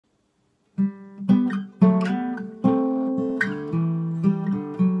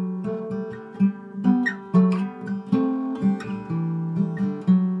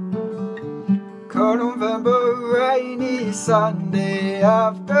Sunday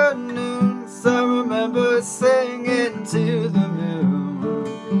afternoons, I remember singing to the moon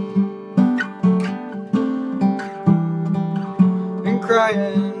and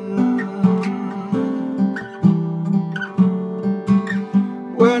crying.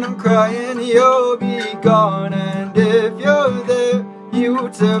 When I'm crying, you'll be gone, and if you're there, you will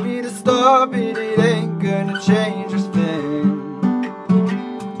tell me to stop it. It ain't gonna change a thing.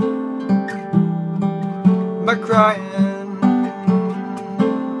 My crying,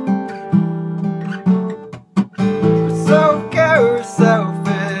 self-care is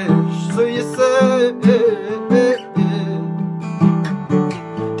selfish, so you said.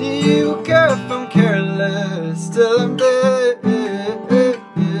 Do you care if I'm careless till I'm dead?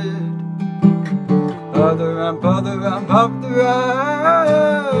 Other ramp, up the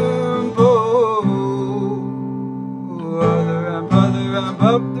ramp, oh. Other ramp,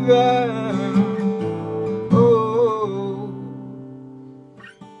 up the ramp, oh.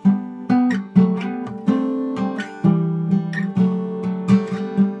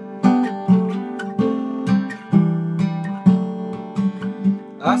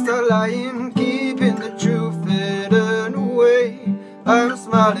 I start lying, keeping the truth hidden away. I'm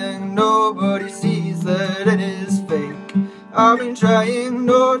smiling, nobody sees that it is fake. I've been trying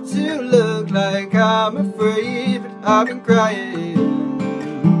not to look like I'm afraid, but I've been crying.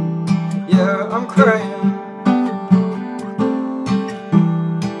 Yeah, I'm crying.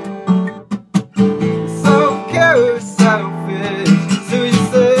 Self-care is selfish, so you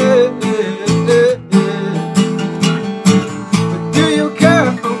said. But do you care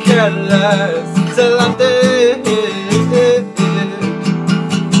if I'm careless till I'm dead?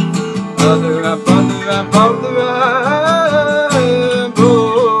 Other ramp, up the ramp, oh.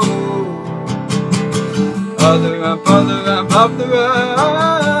 Other ramp, up the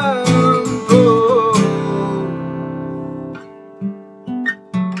ramp, oh.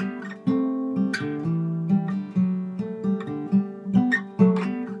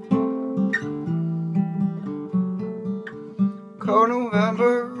 Cold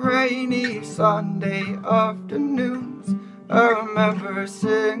November, rainy Sunday afternoons, I remember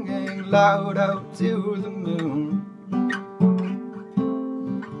singing loud out to the moon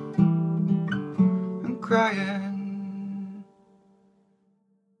and crying.